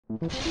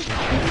For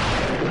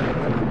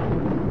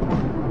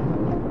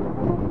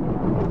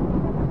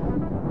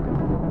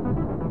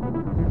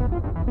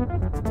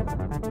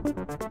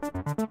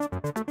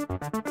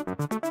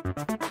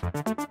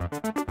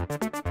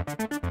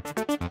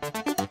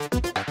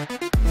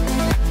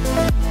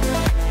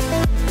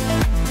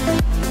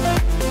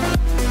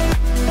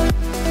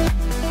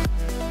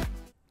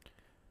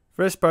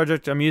this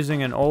project, I'm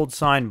using an old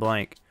sign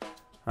blank.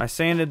 I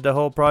sanded the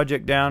whole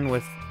project down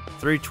with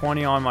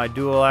 320 on my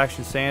dual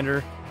action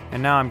sander,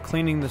 and now I'm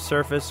cleaning the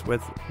surface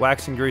with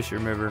wax and grease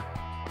remover.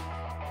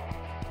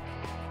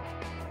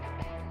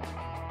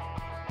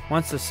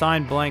 Once the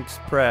sign blank's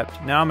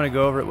prepped, now I'm going to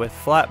go over it with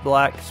flat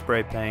black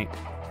spray paint.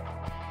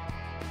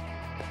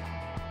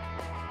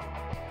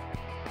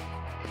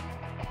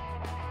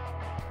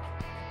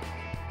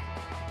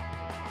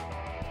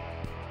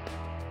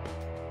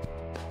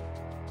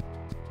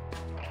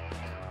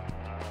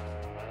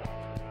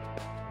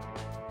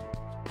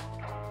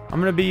 I'm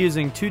going to be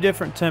using two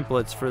different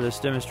templates for this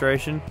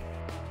demonstration.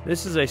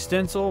 This is a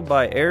stencil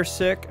by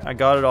Airsick. I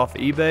got it off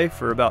eBay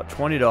for about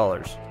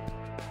 $20.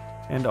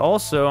 And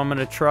also I'm going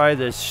to try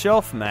this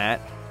shelf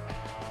mat.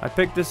 I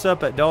picked this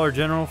up at Dollar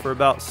General for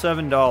about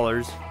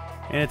 $7,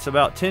 and it's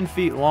about 10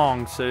 feet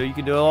long, so you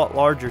can do a lot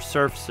larger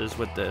surfaces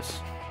with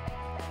this.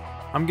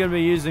 I'm going to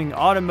be using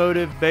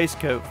automotive base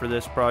coat for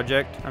this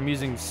project. I'm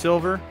using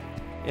silver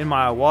in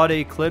my Awade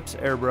Eclipse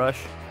airbrush.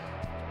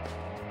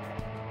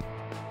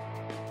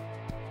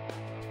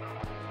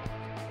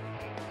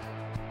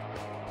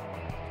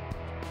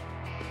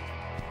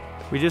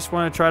 We just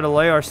want to try to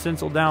lay our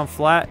stencil down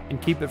flat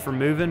and keep it from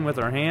moving with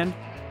our hand,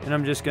 and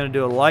I'm just going to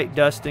do a light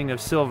dusting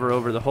of silver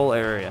over the whole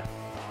area.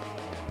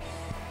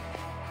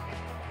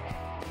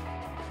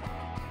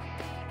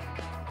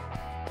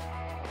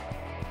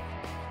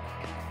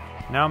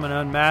 Now I'm going to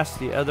unmask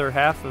the other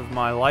half of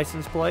my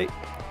license plate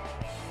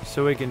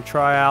so we can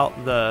try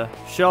out the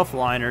shelf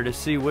liner to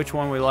see which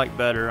one we like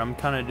better. I'm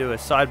kind of do a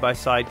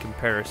side-by-side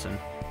comparison.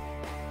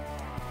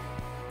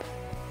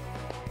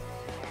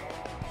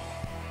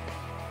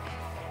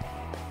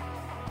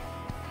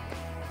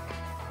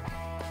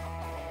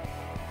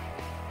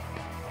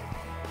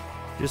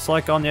 Just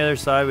like on the other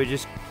side, we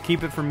just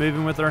keep it from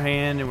moving with our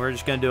hand, and we're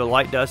just going to do a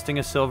light dusting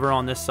of silver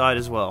on this side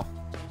as well.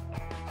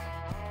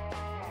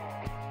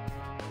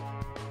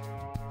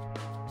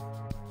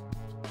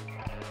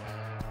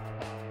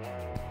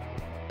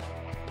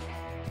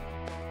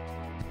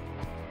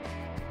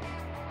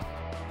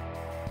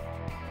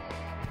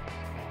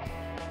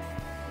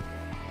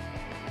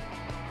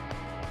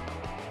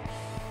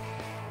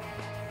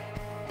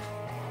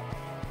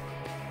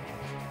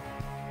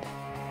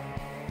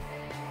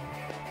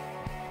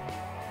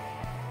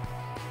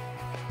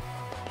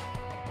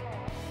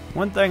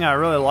 One thing I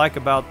really like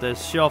about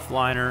this shelf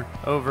liner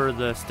over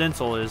the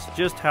stencil is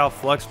just how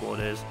flexible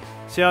it is.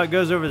 See how it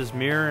goes over this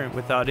mirror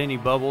without any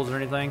bubbles or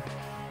anything?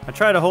 I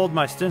try to hold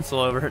my stencil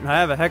over it and I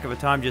have a heck of a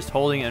time just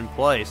holding it in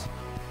place.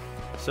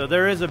 So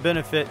there is a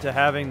benefit to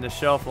having the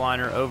shelf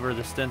liner over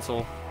the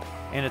stencil,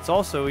 and it's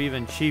also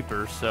even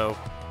cheaper. So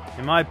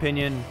in my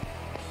opinion,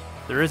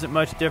 there isn't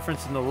much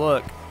difference in the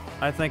look.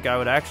 I think I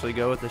would actually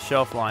go with the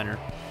shelf liner.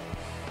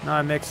 Now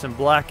I mix some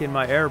black in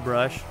my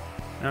airbrush,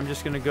 and I'm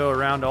just going to go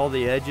around all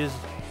the edges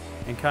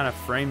and kind of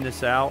frame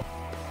this out.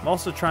 I'm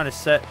also trying to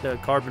set the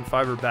carbon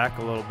fiber back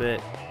a little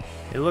bit.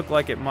 It looked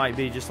like it might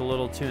be just a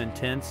little too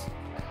intense.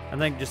 I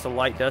think just a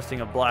light dusting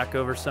of black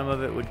over some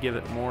of it would give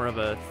it more of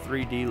a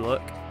 3D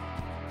look.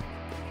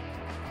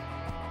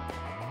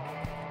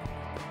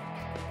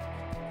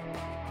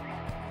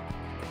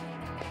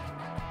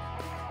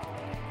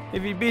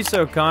 If you'd be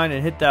so kind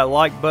and hit that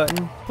like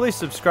button, please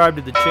subscribe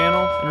to the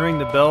channel and ring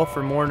the bell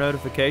for more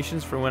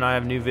notifications for when I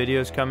have new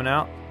videos coming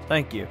out.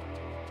 Thank you.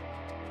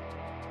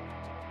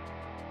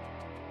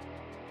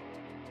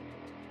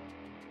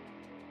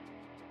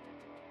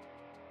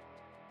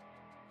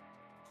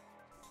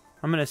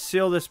 I'm going to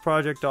seal this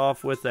project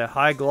off with a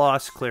high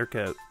gloss clear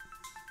coat.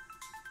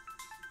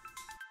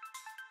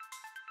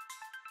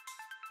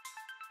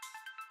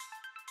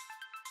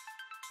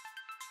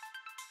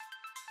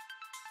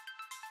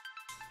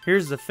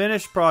 Here's the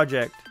finished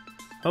project.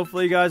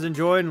 Hopefully you guys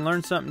enjoyed and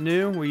learned something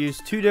new. We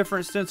used two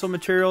different stencil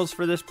materials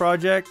for this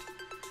project.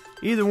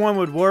 Either one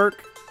would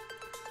work.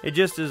 It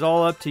just is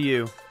all up to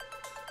you.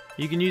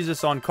 You can use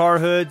this on car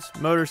hoods,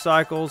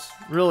 motorcycles,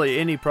 really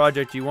any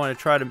project you want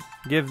to try to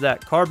give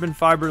that carbon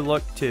fiber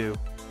look to.